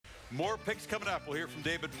More picks coming up. We'll hear from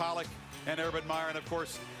David Pollack and Urban Meyer. And, of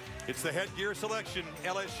course, it's the headgear selection.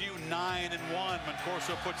 LSU 9-1.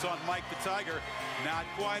 Mancorso puts on Mike the Tiger. Not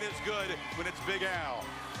quite as good when it's Big Al.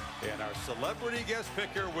 And our celebrity guest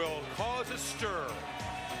picker will cause a stir.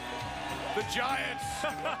 The Giants,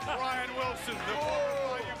 Brian Wilson, the former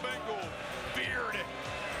Bayou Bengal, beard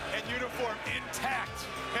and uniform intact,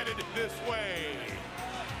 headed this way.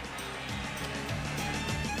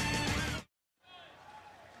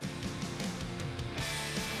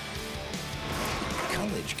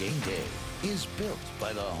 College Game Day is built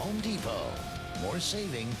by the Home Depot. More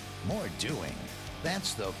saving, more doing.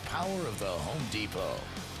 That's the power of the Home Depot.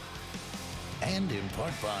 And in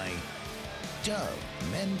part by Dove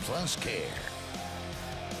Men Plus Care.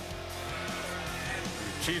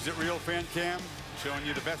 Cheese It Real Fan Cam showing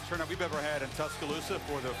you the best turnout we've ever had in Tuscaloosa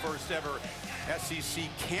for the first ever SEC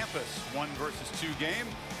Campus 1 versus 2 game.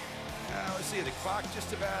 Let's see, the clock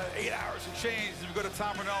just about 8 hours and change. We go to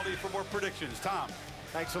Tom Rinaldi for more predictions. Tom.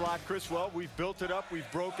 Thanks a lot, Chris. Well, we've built it up.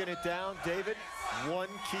 We've broken it down. David, one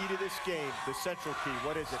key to this game, the central key.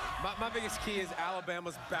 What is it? My biggest key is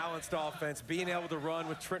Alabama's balanced offense, being able to run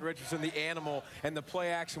with Trent Richardson, the animal, and the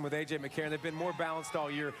play action with A.J. McCarron. They've been more balanced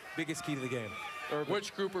all year. Biggest key to the game. Urban.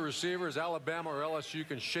 Which group of receivers, Alabama or LSU,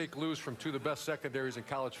 can shake loose from two of the best secondaries in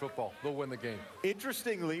college football? They'll win the game.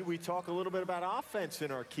 Interestingly, we talk a little bit about offense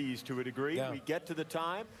in our keys to a degree. Yeah. We get to the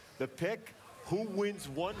time, the pick. Who wins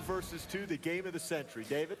 1 versus 2, the game of the century?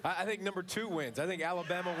 David? I think number 2 wins. I think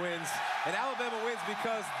Alabama wins. And Alabama wins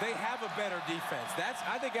because they have a better defense.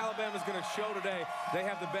 I think Alabama's going to show today they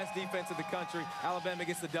have the best defense in the country. Alabama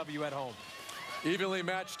gets the W at home. Evenly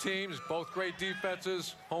matched teams, both great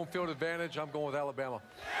defenses, home field advantage. I'm going with Alabama.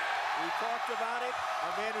 We talked about it.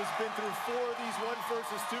 A man who's been through 4 of these 1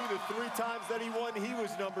 versus 2. The 3 times that he won, he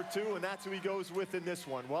was number 2, and that's who he goes with in this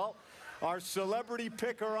one. Well, our celebrity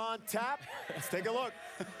picker on tap. Let's take a look.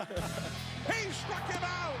 He struck him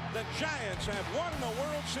out. The Giants have won the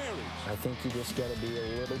World Series. I think you just got to be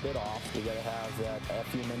a little bit off. You got to have that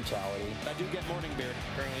FU mentality. I do get morning beard.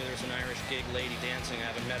 Currently, there's an Irish gig lady dancing.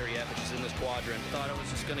 I haven't met her yet, but she's in this quadrant. Thought I was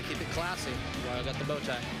just going to keep it classy. Well, I got the bow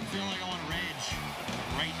tie. I feel like I want to rage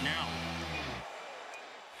right now.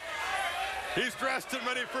 He's dressed and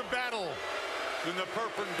ready for battle in the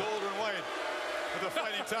purple and gold and white of the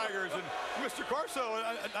Fighting Tigers. And Mr. Corso,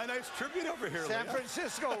 a nice tribute over here. San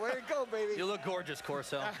Francisco, way to go, baby. You look gorgeous,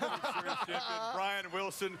 Corso. Brian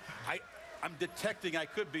Wilson. I'm detecting I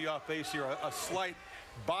could be off base here. A slight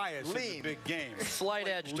bias in the big game. Slight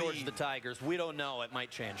edge towards the Tigers. We don't know. It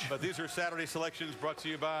might change. But these are Saturday selections brought to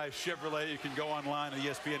you by Chevrolet. You can go online at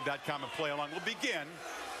ESPN.com and play along. We'll begin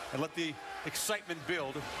and let the excitement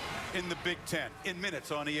build in the Big Ten. In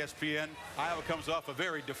minutes on ESPN, Iowa comes off a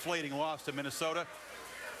very deflating loss to Minnesota,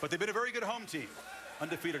 but they've been a very good home team,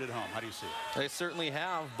 undefeated at home. How do you see it? They certainly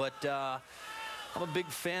have, but I'm a big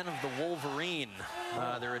fan of the Wolverine.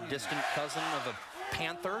 They're a distant cousin of a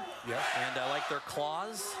panther, and I like their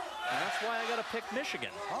claws, and that's why I got to pick Michigan.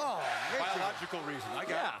 Oh, Michigan. Biological reason. I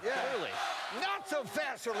got it. Yeah. Clearly. Not so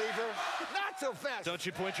fast, reliever. Not so fast. Don't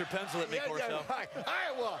you point your pencil at me, Corso.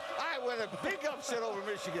 Iowa a big upset over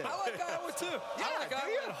Michigan. I like Iowa, too. I like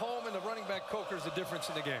Iowa at home, and the running back Coker is the difference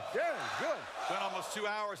in the game. Yeah, good. Went almost 2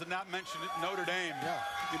 hours and not mentioned Notre Dame. Yeah.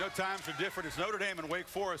 You know, times are different. It's Notre Dame and Wake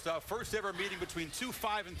Forest. First ever meeting between 2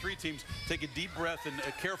 5 and 3 teams. Take a deep breath and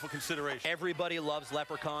a careful consideration. Everybody loves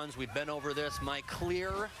leprechauns. We've been over this. My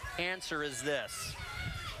clear answer is this.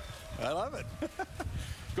 I love it.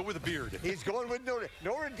 Go with the beard. He's going with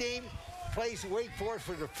Notre Dame plays Wake Forest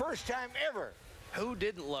for the first time ever. Who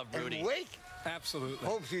didn't love Rudy? And Wake Absolutely.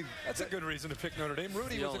 hopes he. That's a good reason to pick Notre Dame.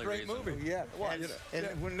 Rudy The was a only great reason. movie. Yeah. Well,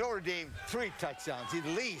 And when Notre Dame 3 touchdowns at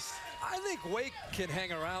least. I think Wake can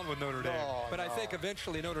hang around with Notre Dame, but I think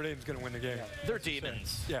eventually Notre Dame's going to win the game. They're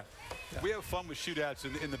demons. Yeah. We have fun with shootouts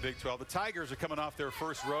in the Big 12. The Tigers are coming off their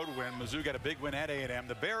first road win. Mizzou got a big win at A&M.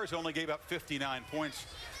 The Bears only gave up 59 points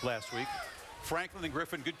last week. Franklin and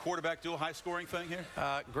Griffin, good quarterback duel, high-scoring thing here?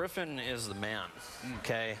 Griffin is the man,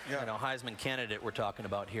 okay? You know, Heisman candidate we're talking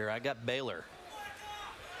about here. I got Baylor.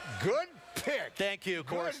 Good pick. Thank you,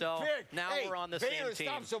 Corso. Good pick. Now we're on the Baylor same team.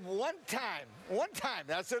 stops him one time. One time.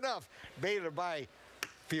 That's enough. Baylor by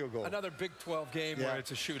field goal. Another Big 12 game where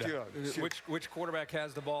it's a shootout. Which quarterback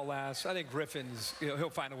has the ball last? I think Griffin's,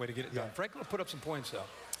 he'll find a way to get it done. Franklin will put up some points, though.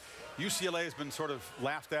 UCLA has been sort of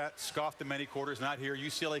laughed at, scoffed in many quarters, not here.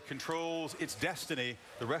 UCLA controls its destiny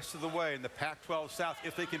the rest of the way in the Pac-12 South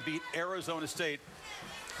if they can beat Arizona State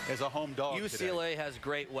as a home dog UCLA has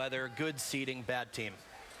great weather, good seating, bad team.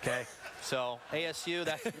 Okay, so ASU,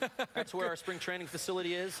 that's where our spring training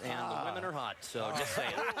facility is, and the women are hot, so just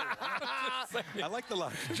saying. I like the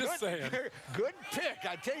line. Just saying. Good pick.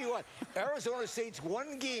 I tell you what, Arizona State's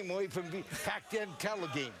one game away from the Pac-10 title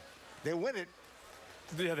game. They win it.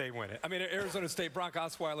 Yeah, they win it. I mean, Arizona State, Brock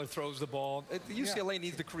Osweiler throws the ball. UCLA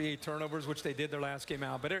needs to create turnovers, which they did their last game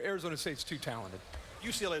out, but Arizona State's too talented.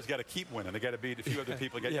 UCLA's got to keep winning. They got to beat a few other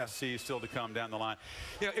people. They got SC still to come down the line.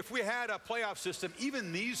 You know, if we had a playoff system,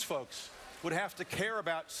 even these folks would have to care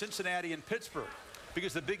about Cincinnati and Pittsburgh,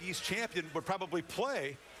 because the Big East champion would probably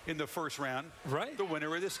play in the first round, the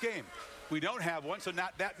winner of this game. We don't have one, so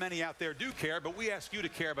not that many out there do care, but we ask you to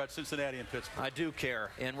care about Cincinnati and Pittsburgh. I do care,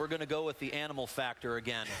 and we're going to go with the animal factor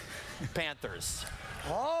again. Panthers.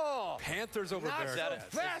 Oh, Panthers over not Bears. so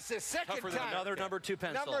fast the second time. Another number 2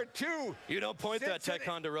 pencil. Number 2. You don't point that,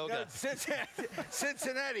 Ticonderoga.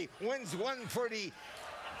 Cincinnati wins one for the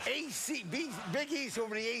Big East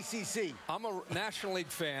over the ACC. I'm a National League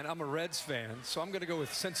fan. I'm a Reds fan, so I'm going to go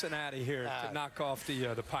with Cincinnati here to knock off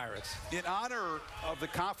the Pirates. In honor of the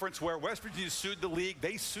conference where West Virginia sued the league,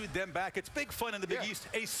 they sued them back. It's big fun in the Big East.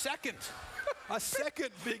 A second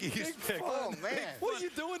Big East pick. Oh, man. What are you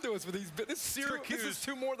doing to us with these? This is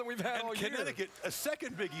 2 more than we've had all year. Connecticut, a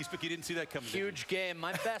second Big East pick. You didn't see that coming. Huge game.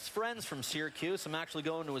 My best friend's from Syracuse. I'm actually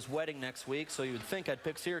going to his wedding next week, so you would think I'd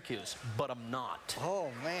pick Syracuse, but I'm not. Oh,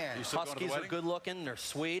 man. Huskies are good looking. They're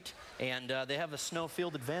sweet, and they have a snow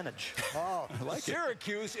field advantage. Oh, I like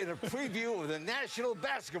Syracuse in a preview of the National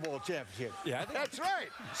Basketball Championship. Yeah, that's right.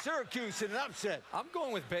 Syracuse in an upset. I'm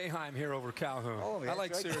going with Boeheim here over Calhoun. Oh, I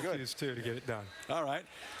like Syracuse, too, to get it done. All right.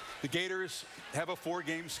 The Gators have a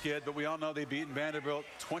 4-game skid, but we all know they've beaten Vanderbilt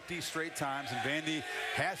 20 straight times, and Vandy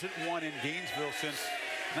hasn't won in Gainesville since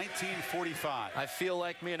 1945. I feel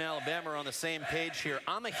like me and Alabama are on the same page here.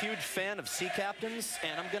 I'm a huge fan of sea captains,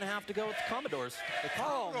 and I'm going to have to go with the Commodores.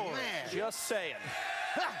 Oh, man. Just saying.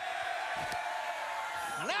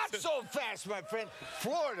 Not so fast, my friend.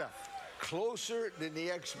 Florida, closer than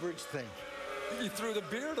the experts think. You threw the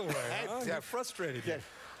beard away, huh? You're frustrated. Yes.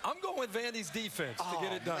 I'm going with Vandy's defense to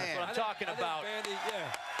get it done. That's what I'm talking about.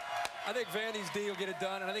 I think Vandy's D will get it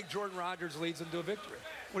done, and I think Jordan Rodgers leads them to a victory.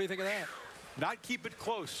 What do you think of that? Not keep it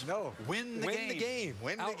close. No. Win the game.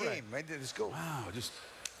 Win the game. Let's go. Wow, just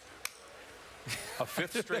a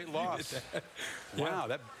 5th straight loss. Wow,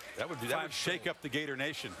 that would shake up the Gator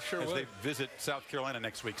Nation as they visit South Carolina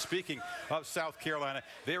next week. Speaking of South Carolina,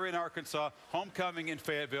 they're in Arkansas, homecoming in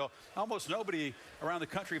Fayetteville. Almost nobody around the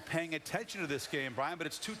country paying attention to this game, Brian, but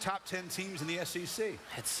it's 2 top 10 teams in the SEC.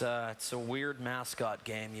 It's a weird mascot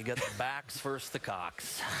game. You get the backs versus the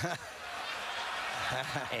cocks.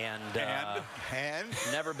 And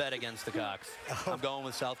never bet against the Cox. I'm going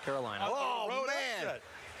with South Carolina. Oh, man.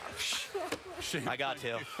 I got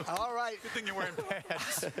to. All right. Good thing you're wearing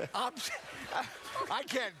pads. I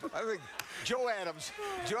can't. I mean, Joe Adams.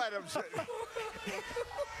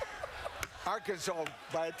 Arkansas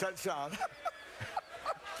by a touchdown.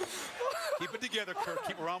 Keep it together, Kirk.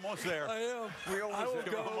 We're almost there. I am. I will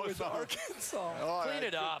go with Arkansas. Oh, clean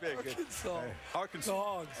it up. Arkansas.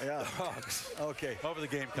 Dogs. Yeah. Dogs. Okay. Over the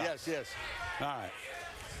Gamecocks. Yes. All right.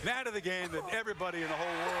 Now to the game that everybody in the whole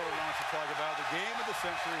world wants to talk about, the game of the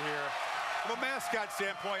century here. From a mascot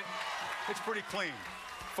standpoint, it's pretty clean.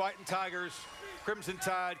 Fighting Tigers, Crimson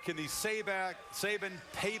Tide. Can the Saban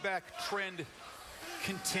payback trend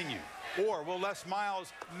continue? Or will Les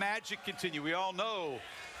Miles' magic continue? We all know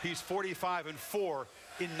he's 45-4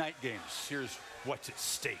 in night games. Here's what's at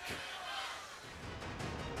stake.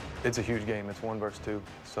 It's a huge game. It's 1 versus 2,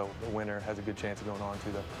 so the winner has a good chance of going on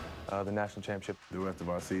to the national championship. The rest of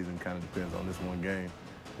our season kind of depends on this one game.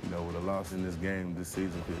 You know, with a loss in this game, this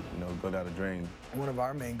season could, go down the drain. One of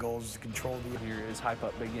our main goals is to control here is hype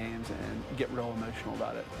up big games and get real emotional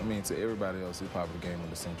about it. I mean, to everybody else, it's probably the game of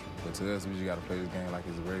the century. But to us, we just got to play this game like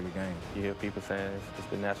it's a regular game. You hear people saying it's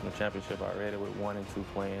the national championship already with 1 and 2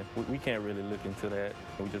 playing. We can't really look into that.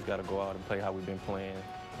 We just got to go out and play how we've been playing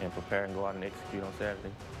and prepare and go out and execute on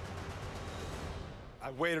Saturday. I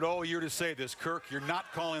waited all year to say this, Kirk. You're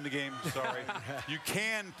not calling the game, sorry. You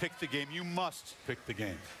can pick the game. You must pick the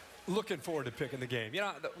game. Looking forward to picking the game. You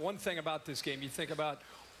know, the one thing about this game, you think about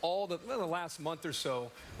all the last month or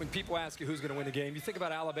so, when people ask you who's going to win the game, you think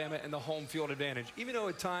about Alabama and the home field advantage. Even though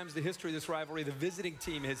at times the history of this rivalry, the visiting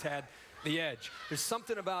team has had the edge. There's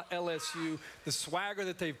something about LSU, the swagger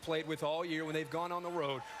that they've played with all year when they've gone on the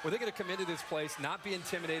road, where they're going to come into this place, not be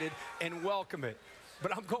intimidated, and welcome it.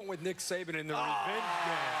 But I'm going with Nick Saban in the revenge game.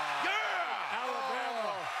 Yeah!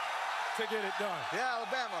 Alabama to get it done. Yeah,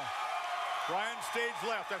 Alabama. Ryan, stage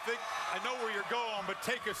left. I know where you're going, but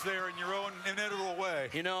take us there in your own inimitable way.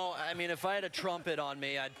 You know, I mean, if I had a trumpet on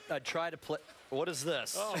me, I'd try to play. What is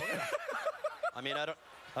this? Oh, yeah. I mean, I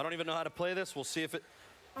don't even know how to play this. We'll see if it.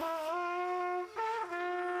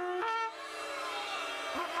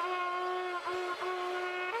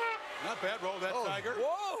 Not bad. Roll that, Tiger.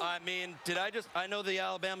 Whoa! I mean, I know the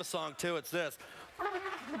Alabama song too. It's this.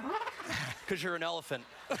 Because you're an elephant,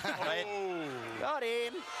 right? Oh. Got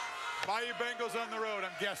him. Bayou Bengals on the road, I'm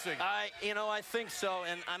guessing. I think so,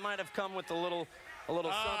 and I might have come with a little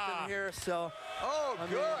something here. So. Oh,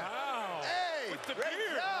 good. Wow. Hey, with the great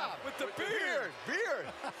beard. job. With the beard. Beard.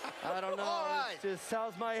 I don't know. All right. It's just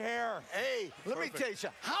how's my hair? Hey, let me tell you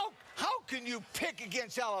something. How can you pick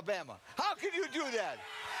against Alabama? How can you do that?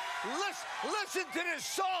 Listen to this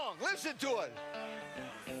song. Listen to it.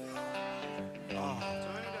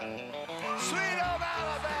 Sweet home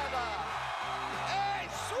Alabama. Hey,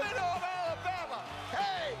 sweet home Alabama.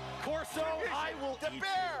 Hey, Corso, I will the eat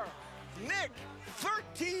Bear. Nick,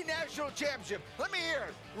 13 national championship. Let me hear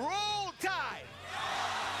it. Roll Tide.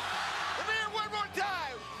 Let me hear it one more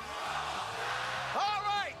time. All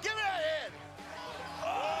right, give me that head.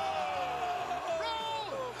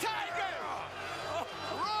 Roll Tigers.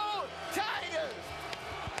 Roll Tigers.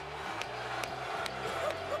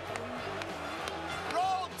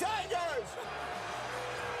 Roll Tigers.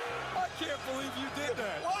 I can't believe you did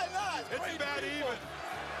that. Why not? It's about even.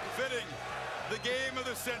 Fitting. The game of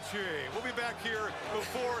the century. We'll be back here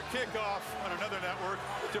before kickoff on another network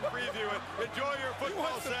to preview it. Enjoy your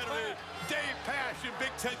football Saturday. Dave Pash in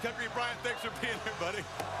Big Ten Country. Brian, thanks for being here, buddy.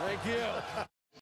 Thank you.